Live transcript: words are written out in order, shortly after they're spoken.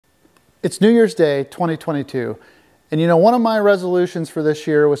It's New Year's Day 2022, and you know, one of my resolutions for this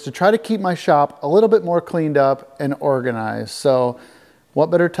year was to try to keep my shop a little bit more cleaned up and organized. So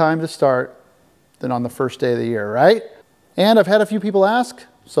what better time to start than on the first day of the year, right? And I've had a few people ask,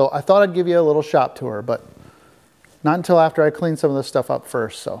 so I thought I'd give you a little shop tour, but not until after I clean some of this stuff up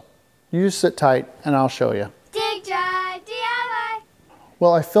first. So you just sit tight and I'll show you. Dig, drive, DIY.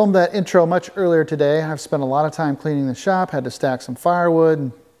 Well, I filmed that intro much earlier today. I've spent a lot of time cleaning the shop, had to stack some firewood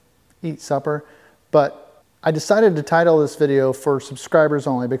and eat supper, but I decided to title this video for subscribers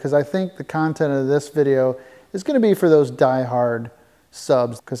only because I think the content of this video is going to be for those die-hard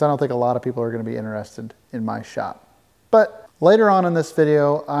subs, because I don't think a lot of people are going to be interested in my shop. But later on in this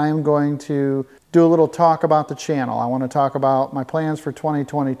video, I'm going to do a little talk about the channel. I want to talk about my plans for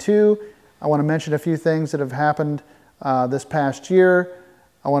 2022. I want to mention a few things that have happened this past year.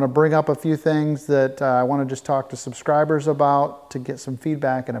 I want to bring up a few things that I want to just talk to subscribers about to get some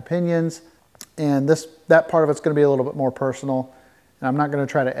feedback and opinions. And that part of it's going to be a little bit more personal, and I'm not going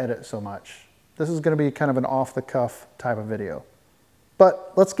to try to edit so much. This is going to be kind of an off-the-cuff type of video.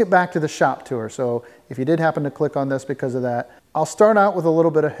 But let's get back to the shop tour. So if you did happen to click on this because of that, I'll start out with a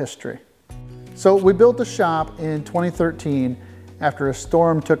little bit of history. So we built the shop in 2013 after a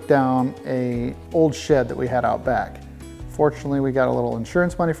storm took down an old shed that we had out back. Fortunately, we got a little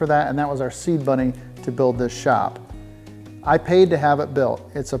insurance money for that, and that was our seed money to build this shop. I paid to have it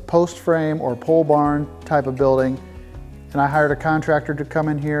built. It's a post frame or pole barn type of building, and I hired a contractor to come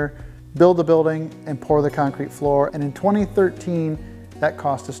in here, build the building, and pour the concrete floor. And in 2013, that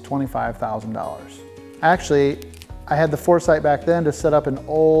cost us $25,000. Actually, I had the foresight back then to set up an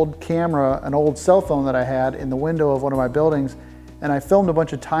old camera, an old cell phone that I had in the window of one of my buildings, and I filmed a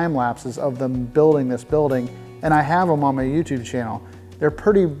bunch of time lapses of them building this building, and I have them on my YouTube channel. They're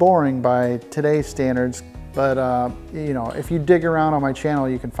pretty boring by today's standards, but you know, if you dig around on my channel,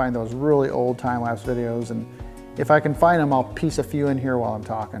 you can find those really old time-lapse videos, and if I can find them, I'll piece a few in here while I'm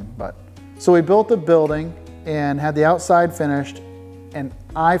talking. So we built the building and had the outside finished, and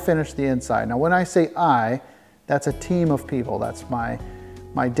I finished the inside. Now when I say I, that's a team of people. That's my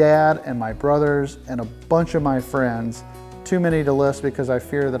dad and my brothers and a bunch of my friends. Too many to list because I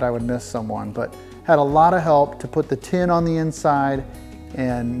fear that I would miss someone, but had a lot of help to put the tin on the inside,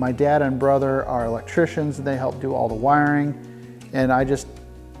 and my dad and brother are electricians, and they helped do all the wiring, and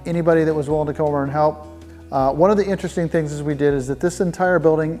anybody that was willing to come over and help. One of the interesting things we did is that this entire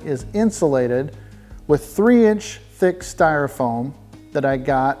building is insulated with 3-inch thick styrofoam that I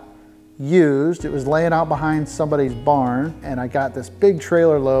got used. It was laying out behind somebody's barn, and I got this big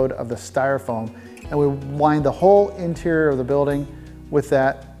trailer load of the styrofoam, and we lined the whole interior of the building with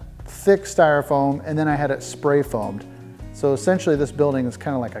that thick styrofoam, and then I had it spray foamed. So essentially this building is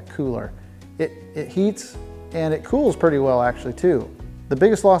kind of like a cooler. It heats and it cools pretty well actually too. The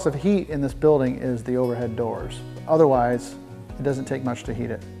biggest loss of heat in this building is the overhead doors. Otherwise, it doesn't take much to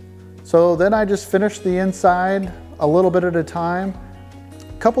heat it. So then I just finished the inside a little bit at a time.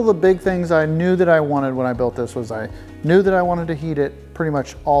 A couple of the big things I knew that I wanted when I built this was I knew that I wanted to heat it pretty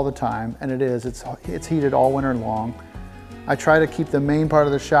much all the time, and it is. It's heated all winter long. I try to keep the main part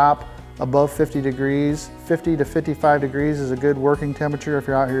of the shop above 50 degrees. 50 to 55 degrees is a good working temperature if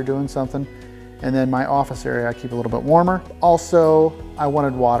you're out here doing something. And then my office area I keep a little bit warmer. Also, I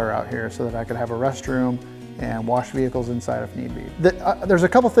wanted water out here so that I could have a restroom and wash vehicles inside if need be. There's a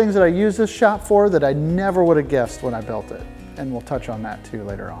couple things that I use this shop for that I never would have guessed when I built it, and we'll touch on that too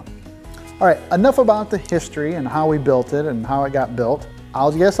later on. All right, enough about the history and how we built it and how it got built. I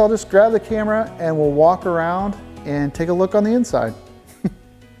guess I'll just grab the camera and we'll walk around and take a look on the inside.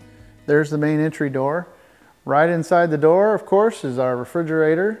 There's the main entry door. Right inside the door, of course, is our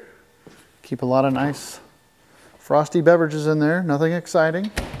refrigerator. Keep a lot of nice frosty beverages in there, nothing exciting.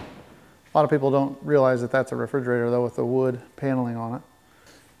 A lot of people don't realize that that's a refrigerator though, with the wood paneling on it.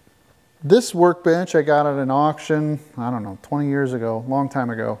 This workbench I got at an auction, I don't know, 20 years ago, long time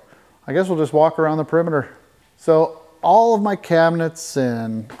ago. I guess we'll just walk around the perimeter. So all of my cabinets,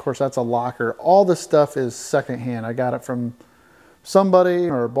 and of course that's a locker, all this stuff is secondhand. I got it from somebody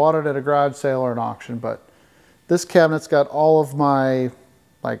or bought it at a garage sale or an auction, but this cabinet's got all of my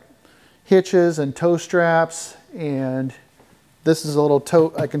hitches and toe straps, and this is a little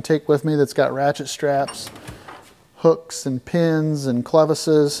tote I can take with me that's got ratchet straps, hooks and pins and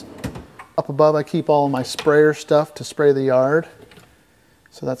clevises. Up above I keep all of my sprayer stuff to spray the yard.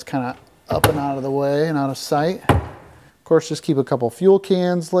 So that's kind of up and out of the way and out of sight. Of course, just keep a couple fuel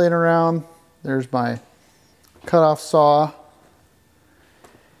cans laying around. There's my cutoff saw.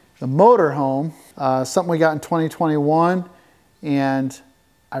 The motor home, something we got in 2021, and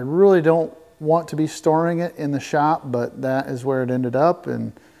I really don't want to be storing it in the shop, but that is where it ended up,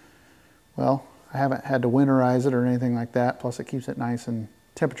 and well, I haven't had to winterize it or anything like that. Plus it keeps it nice and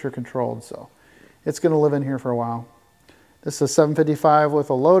temperature controlled, so it's going to live in here for a while. This is a 755 with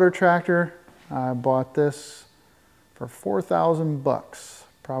a loader tractor. I bought this for 4,000 bucks,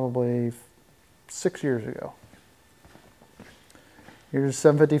 probably 6 years ago. Here's a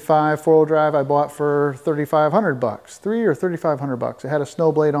 755 four-wheel drive I bought for 3,500 bucks, or 3,500 bucks. It had a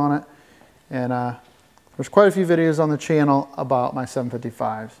snow blade on it, and there's quite a few videos on the channel about my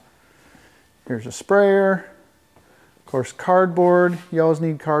 755s. Here's a sprayer. Of course, cardboard. You always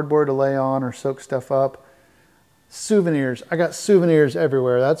need cardboard to lay on or soak stuff up. Souvenirs. I got souvenirs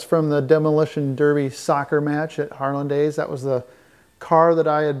everywhere. That's from the Demolition Derby soccer match at Harlan Days. That was the car that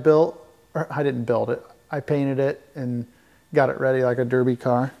I had built. Or I didn't build it. I painted it and got it ready like a derby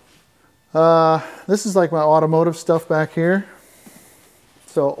car. This is like my automotive stuff back here.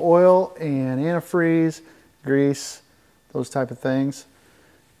 So oil and antifreeze, grease, those type of things.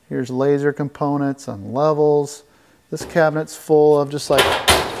 Here's laser components and levels. This cabinet's full of just like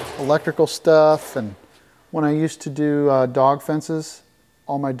electrical stuff, and when I used to do dog fences,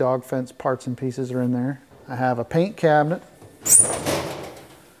 all my dog fence parts and pieces are in there. I have a paint cabinet,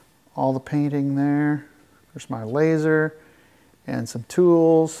 all the painting there. There's my laser and some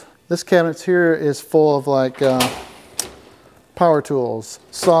tools. This cabinet here is full of like power tools,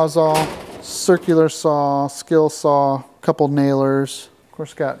 Sawzall, circular saw, skill saw, couple nailers. Of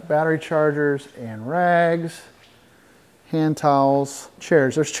course, got battery chargers and rags, hand towels,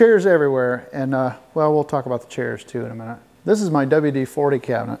 chairs. There's chairs everywhere, and well, we'll talk about the chairs too in a minute. This is my WD-40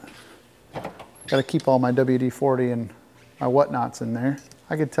 cabinet. Got to keep all my WD-40 and my whatnots in there.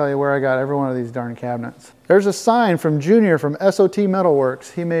 I could tell you where I got every one of these darn cabinets. There's a sign from Junior from SOT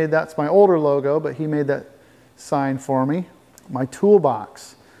Metalworks. He made, that's my older logo, but he made that sign for me. My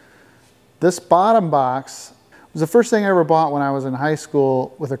toolbox. This bottom box was the first thing I ever bought when I was in high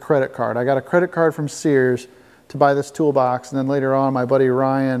school with a credit card. I got a credit card from Sears to buy this toolbox, and then later on my buddy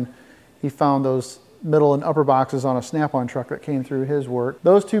Ryan, he found those middle and upper boxes on a Snap-on truck that came through his work.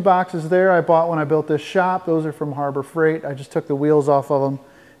 Those two boxes there I bought when I built this shop. Those are from Harbor Freight. I just took the wheels off of them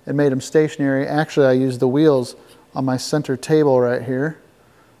and made them stationary. Actually, I used the wheels on my center table right here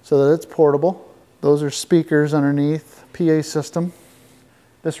so that it's portable. Those are speakers underneath, PA system.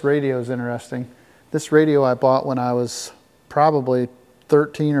 This radio is interesting. This radio I bought when I was probably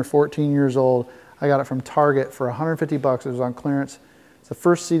 13 or 14 years old. I got it from Target for 150 bucks. It was on clearance. It's the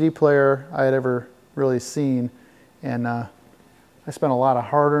first CD player I had ever really seen, and I spent a lot of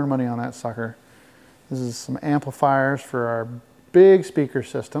hard-earned money on that sucker. This is some amplifiers for our big speaker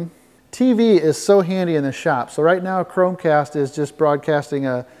system. TV is so handy in the shop. So right now Chromecast is just broadcasting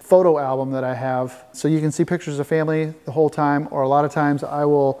a photo album that I have, so you can see pictures of family the whole time, or a lot of times I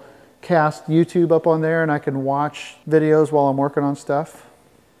will cast YouTube up on there and I can watch videos while I'm working on stuff.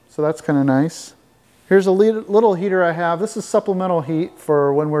 So that's kind of nice. Here's a little heater I have. This is supplemental heat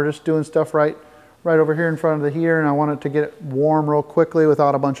for when we're just doing stuff right over here in front of the heater, and I want it to get warm real quickly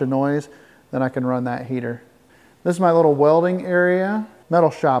without a bunch of noise. Then I can run that heater. This is my little welding area, metal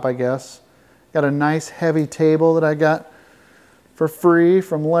shop I guess. Got a nice heavy table that I got for free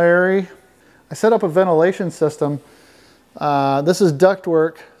from Larry. I set up a ventilation system. This is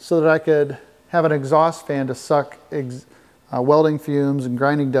ductwork so that I could have an exhaust fan to suck welding fumes and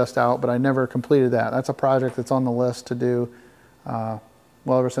grinding dust out, but I never completed that. That's a project that's on the list to do, well,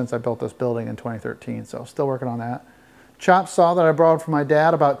 ever since I built this building in 2013, so still working on that. Chop saw that I borrowed from my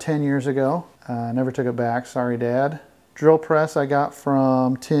dad about 10 years ago. Never took it back, sorry Dad. Drill press I got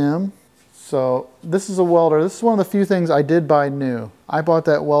from Tim. So this is a welder. This is one of the few things I did buy new. I bought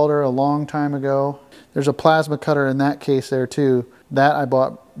that welder a long time ago. There's a plasma cutter in that case there too. That I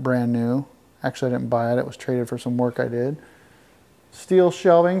bought brand new. Actually I didn't buy it, it was traded for some work I did. Steel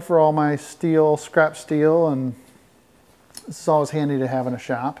shelving for all my steel, scrap steel, and this is always handy to have in a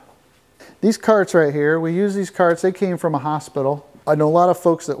shop. These carts right here, we use these carts, they came from a hospital. I know a lot of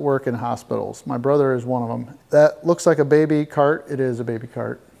folks that work in hospitals. My brother is one of them. That looks like a baby cart. It is a baby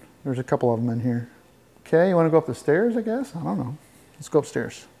cart. There's a couple of them in here. Okay, you want to go up the stairs, I guess? I don't know. Let's go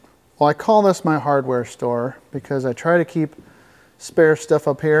upstairs. Well, I call this my hardware store because I try to keep spare stuff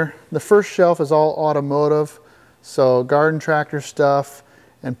up here. The first shelf is all automotive, so garden tractor stuff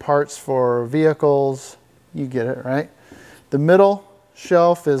and parts for vehicles. You get it, right? The middle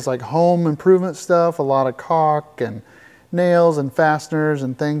shelf is like home improvement stuff, a lot of caulk and nails and fasteners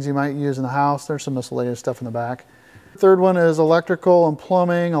and things you might use in the house. There's some miscellaneous stuff in the back. Third one is electrical and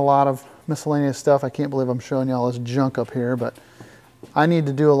plumbing, a lot of miscellaneous stuff. I can't believe I'm showing you all this junk up here, but I need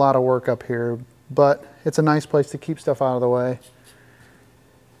to do a lot of work up here, but it's a nice place to keep stuff out of the way.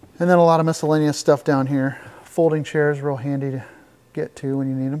 And then a lot of miscellaneous stuff down here. Folding chairs, real handy to get to when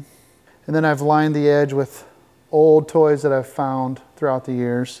you need them. And then I've lined the edge with old toys that I've found throughout the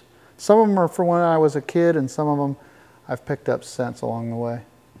years. Some of them are from when I was a kid, and some of them I've picked up since along the way.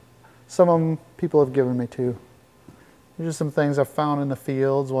 Some of them people have given me too. These are some things I've found in the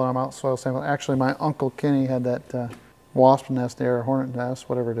fields while I'm out soil sampling. Actually, my Uncle Kenny had that wasp nest there, or hornet nest,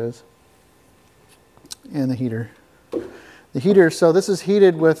 whatever it is. And the heater. The heater, so this is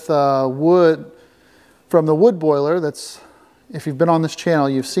heated with wood from the wood boiler. That's, if you've been on this channel,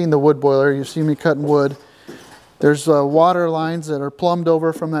 you've seen the wood boiler. You've seen me cutting wood. There's water lines that are plumbed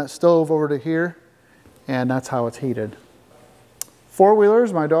over from that stove over to here, and that's how it's heated.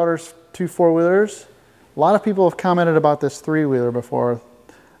 Four-wheelers, my daughter's 2 four-wheelers. A lot of people have commented about this 3-wheeler before.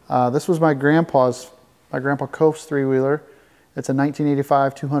 This was my Grandpa Koph's 3-wheeler. It's a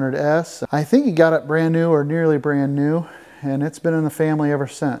 1985 200S. I think he got it brand new or nearly brand new, and it's been in the family ever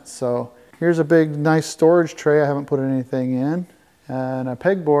since. So here's a big, nice storage tray I haven't put anything in, and a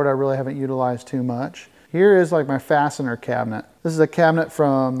pegboard I really haven't utilized too much. Here is like my fastener cabinet. This is a cabinet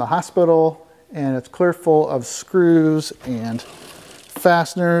from the hospital, and it's clear full of screws and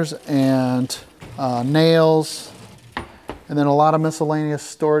fasteners and nails, and then a lot of miscellaneous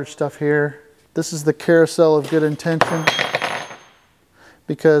storage stuff here. This is the carousel of good intention,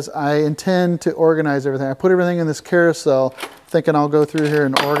 because I intend to organize everything. I put everything in this carousel thinking I'll go through here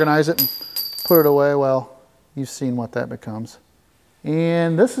and organize it and put it away. Well, you've seen what that becomes.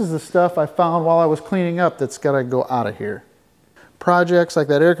 And this is the stuff I found while I was cleaning up that's got to go out of here. Projects like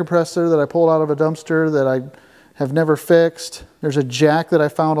that air compressor that I pulled out of a dumpster that I have never fixed. There's a jack that I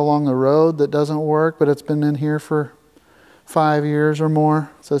found along the road that doesn't work, but it's been in here for 5 years or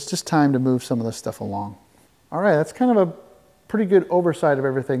more. So it's just time to move some of this stuff along. All right, that's kind of a pretty good oversight of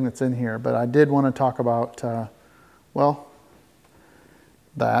everything that's in here, but I did want to talk about, well,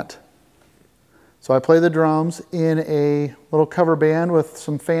 that. So I play the drums in a little cover band with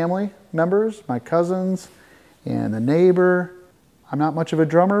some family members, my cousins and the neighbor. I'm not much of a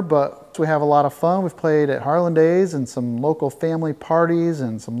drummer, but we have a lot of fun. We've played at Harlan Days and some local family parties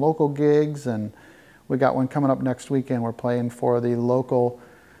and some local gigs, and we got one coming up next weekend. We're playing for the local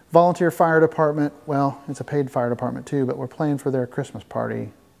volunteer fire department. Well, it's a paid fire department too, but we're playing for their Christmas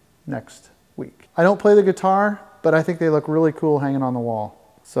party next week. I don't play the guitar, but I think they look really cool hanging on the wall.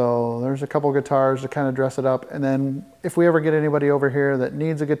 So there's a couple guitars to kind of dress it up, and then if we ever get anybody over here that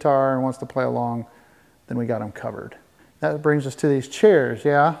needs a guitar and wants to play along, then we got them covered. That brings us to these chairs,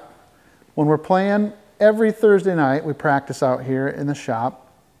 yeah. When we're playing, every Thursday night we practice out here in the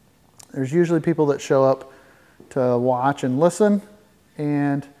shop. There's usually people that show up to watch and listen,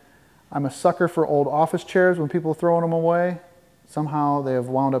 and I'm a sucker for old office chairs. When people are throwing them away, somehow they have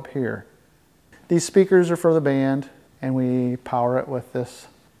wound up here. These speakers are for the band, and we power it with this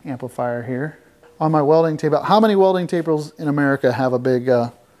amplifier here. On my welding table, how many welding tables in America have a big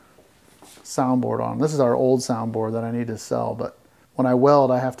soundboard on them? This is our old soundboard that I need to sell, but when I weld,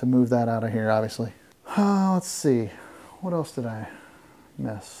 I have to move that out of here, obviously. Let's see, what else did I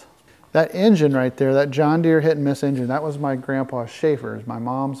miss? That engine right there, that John Deere hit and miss engine, that was my Grandpa Schaefer's, my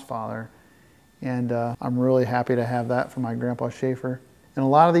mom's father. And I'm really happy to have that for my Grandpa Schaefer. And a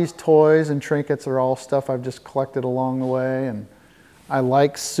lot of these toys and trinkets are all stuff I've just collected along the way, and I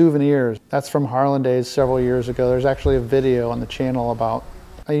like souvenirs. That's from Harlan Days several years ago. There's actually a video on the channel about,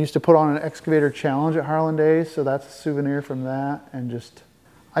 I used to put on an excavator challenge at Harlan Days, so that's a souvenir from that. And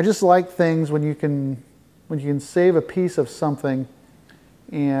I just like things when you can save a piece of something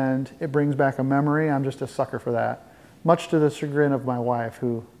and it brings back a memory. I'm just a sucker for that. Much to the chagrin of my wife,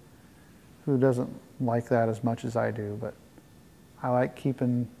 who doesn't like that as much as I do, but I like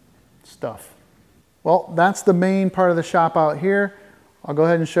keeping stuff. Well, that's the main part of the shop out here. I'll go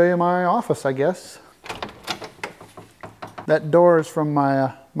ahead and show you my office, I guess. That door is from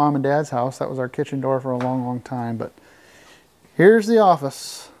my mom and dad's house. That was our kitchen door for a long, long time, but here's the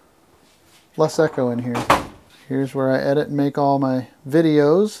office. Less echo in here. Here's where I edit and make all my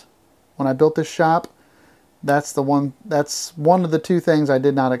videos. When I built this shop, that's one of the 2 things I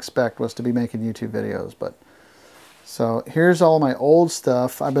did not expect, was to be making YouTube videos. But so here's all my old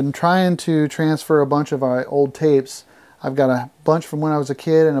stuff. I've been trying to transfer a bunch of my old tapes. I've got a bunch from when I was a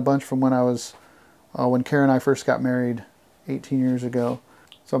kid and a bunch from when when Karen and I first got married 18 years ago.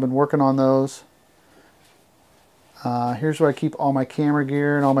 So I've been working on those. Here's where I keep all my camera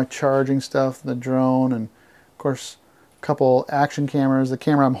gear and all my charging stuff, the drone, and of course a couple action cameras. The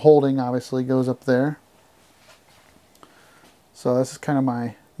camera I'm holding obviously goes up there. So this is kind of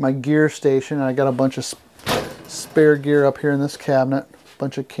my gear station. I got a bunch of spare gear up here in this cabinet, a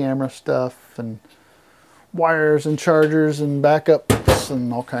bunch of camera stuff and wires and chargers and backups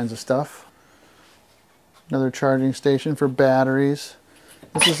and all kinds of stuff. Another charging station for batteries.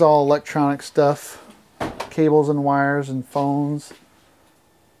 This is all electronic stuff, cables and wires and phones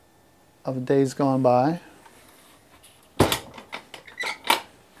of days gone by.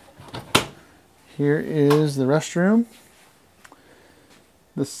 Here is the restroom.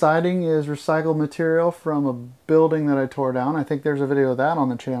 The siding is recycled material from a building that I tore down. I think there's a video of that on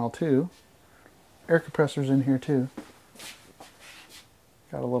the channel too. Air compressor's in here too.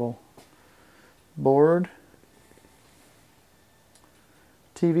 Got a little board.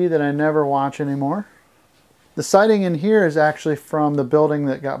 TV that I never watch anymore. The siding in here is actually from the building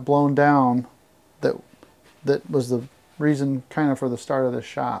that got blown down. That was the reason kind of for the start of the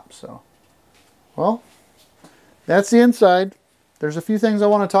shop. So, well, that's the inside. There's a few things I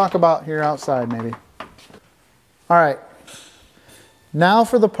want to talk about here outside maybe. All right, now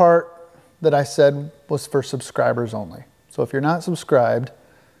for the part that I said was for subscribers only. So if you're not subscribed,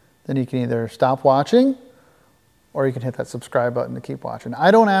 then you can either stop watching or you can hit that subscribe button to keep watching.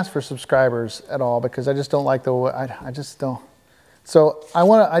 I don't ask for subscribers at all because I just don't like the way, I just don't. So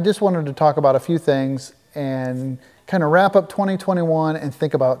I just wanted to talk about a few things and kind of wrap up 2021 and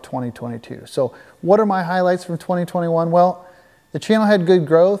think about 2022. So what are my highlights from 2021? Well, the channel had good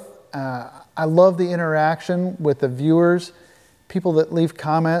growth. I love the interaction with the viewers, people that leave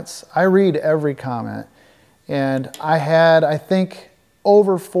comments. I read every comment. And I had, I think,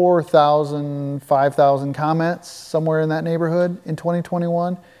 over 4,000, 5,000 comments, somewhere in that neighborhood in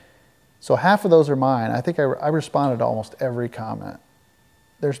 2021. So half of those are mine. I think I responded to almost every comment.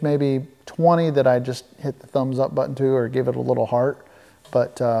 There's maybe 20 that I just hit the thumbs up button to or give it a little heart,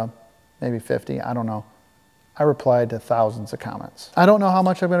 but maybe 50, I don't know. I replied to thousands of comments. I don't know how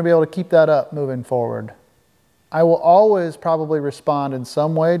much I'm going to be able to keep that up moving forward. I will always probably respond in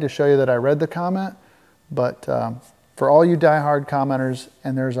some way to show you that I read the comment, but for all you diehard commenters,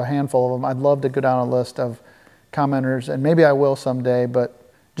 and there's a handful of them, I'd love to go down a list of commenters, and maybe I will someday,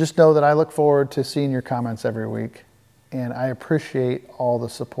 but just know that I look forward to seeing your comments every week, and I appreciate all the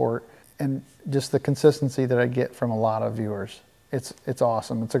support and just the consistency that I get from a lot of viewers. It's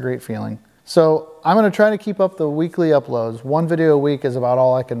awesome. It's a great feeling. So I'm going to try to keep up the weekly uploads. One video a week is about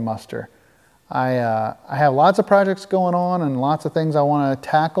all I can muster. I have lots of projects going on and lots of things I want to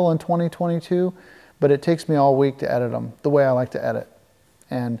tackle in 2022, but it takes me all week to edit them the way I like to edit.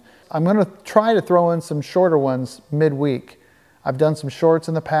 And I'm going to try to throw in some shorter ones midweek. I've done some shorts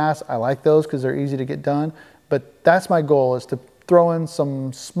in the past. I like those because they're easy to get done, but that's my goal, is to throw in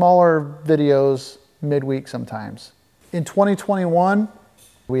some smaller videos midweek sometimes. In 2021,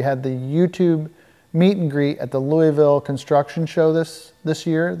 we had the YouTube meet and greet at the Louisville construction show this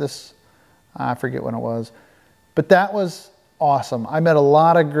year. I forget when it was, but that was awesome. I met a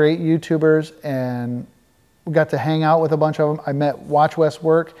lot of great YouTubers and we got to hang out with a bunch of them. I met Watch West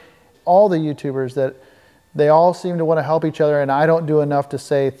Work, all the YouTubers that they all seem to want to help each other, and I don't do enough to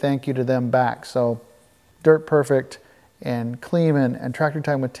say thank you to them back. So Dirt Perfect and Kleeman and Tractor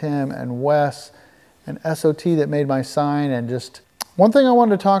Time with Tim and Wes and SOT that made my sign. And just one thing I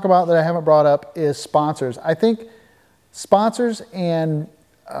wanted to talk about that I haven't brought up is sponsors. I think sponsors and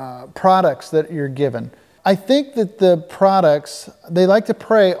products that you're given. I think that the products, they like to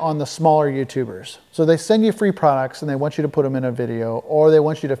prey on the smaller YouTubers. So they send you free products and they want you to put them in a video, or they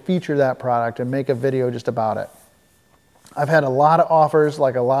want you to feature that product and make a video just about it. I've had a lot of offers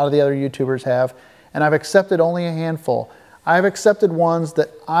like a lot of the other YouTubers have, and I've accepted only a handful. I've accepted ones that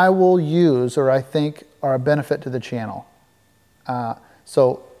I will use or I think are a benefit to the channel.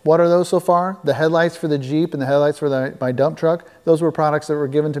 So what are those so far? The headlights for the Jeep and the headlights for my dump truck, those were products that were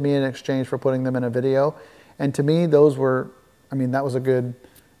given to me in exchange for putting them in a video. And to me, those were, that was a good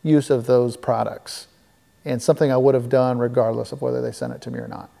use of those products and something I would have done regardless of whether they sent it to me or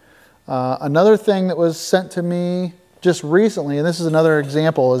not. Another thing that was sent to me just recently, and this is another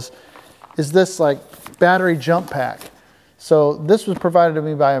example, is this like battery jump pack. So this was provided to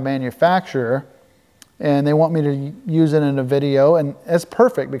me by a manufacturer, and they want me to use it in a video, and it's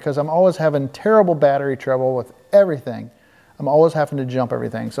perfect because I'm always having terrible battery trouble with everything. I'm always having to jump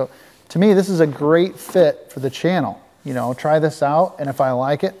everything. So to me, this is a great fit for the channel. You know, try this out, and if I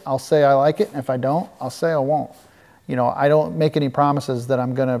like it, I'll say I like it, and if I don't, I'll say I won't. You know, I don't make any promises that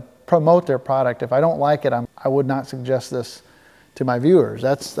I'm gonna promote their product. If I don't like it, I would not suggest this to my viewers.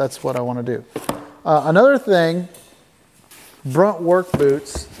 That's what I wanna do. Another thing, Brunt work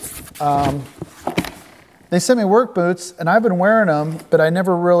boots. They sent me work boots, and I've been wearing them, but I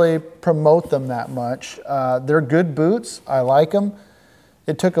never really promote them that much. They're good boots. I like them.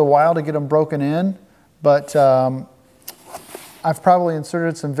 It took a while to get them broken in, but I've probably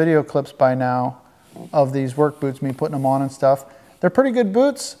inserted some video clips by now of these work boots, me putting them on and stuff. They're pretty good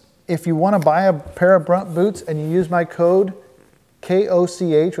boots. If you want to buy a pair of Brunt boots and you use my code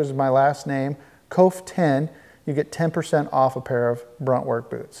KOCH, which is my last name, KOF10, you get 10% off a pair of Brunt work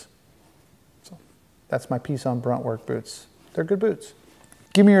boots. So that's my piece on Brunt work boots. They're good boots.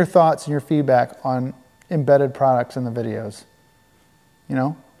 Give me your thoughts and your feedback on embedded products in the videos. You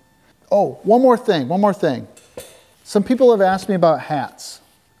know? Oh, one more thing. Some people have asked me about hats.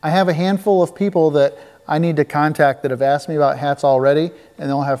 I have a handful of people that I need to contact that have asked me about hats already, and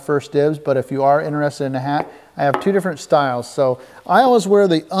they'll have first dibs. But if you are interested in a hat, I have two different styles. So I always wear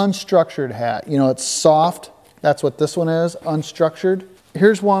the unstructured hat. You know, it's soft. That's what this one is, unstructured.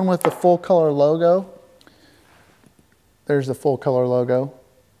 Here's one with the full color logo. There's the full color logo.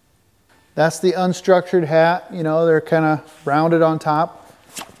 That's the unstructured hat. You know, they're kind of rounded on top.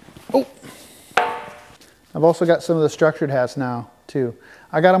 Oh, I've also got some of the structured hats now too.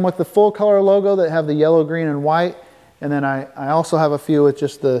 I got them with the full color logo that have the yellow, green, and white. And then I also have a few with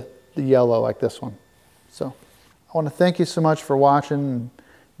just the yellow, like this one. So I want to thank you so much for watching and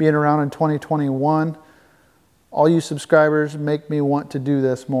being around in 2021. All you subscribers make me want to do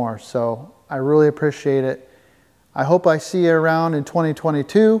this more. So I really appreciate it. I hope I see you around in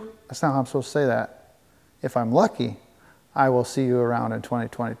 2022. That's not how I'm supposed to say that. If I'm lucky, I will see you around in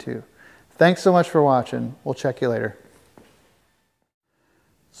 2022. Thanks so much for watching. We'll check you later.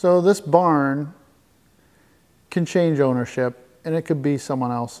 So this barn can change ownership, and it could be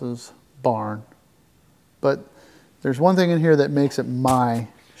someone else's barn. But there's one thing in here that makes it my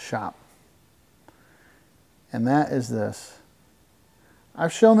shop. And that is this.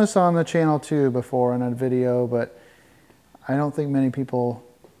 I've shown this on the channel too before in a video, but I don't think many people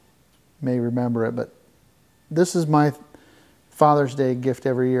may remember it. But this is my Father's Day gift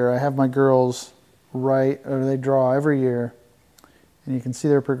every year. I have my girls write, or they draw every year. And you can see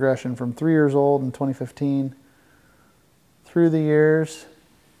their progression from 3 years old in 2015 through the years.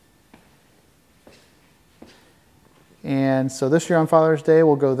 And so this year on Father's Day,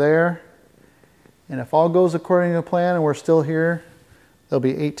 we'll go there. And if all goes according to plan and we're still here, they'll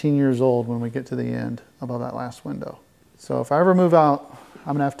be 18 years old when we get to the end above that last window. So if I ever move out,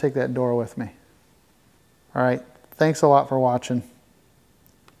 I'm gonna have to take that door with me. All right, thanks a lot for watching.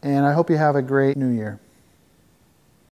 And I hope you have a great new year.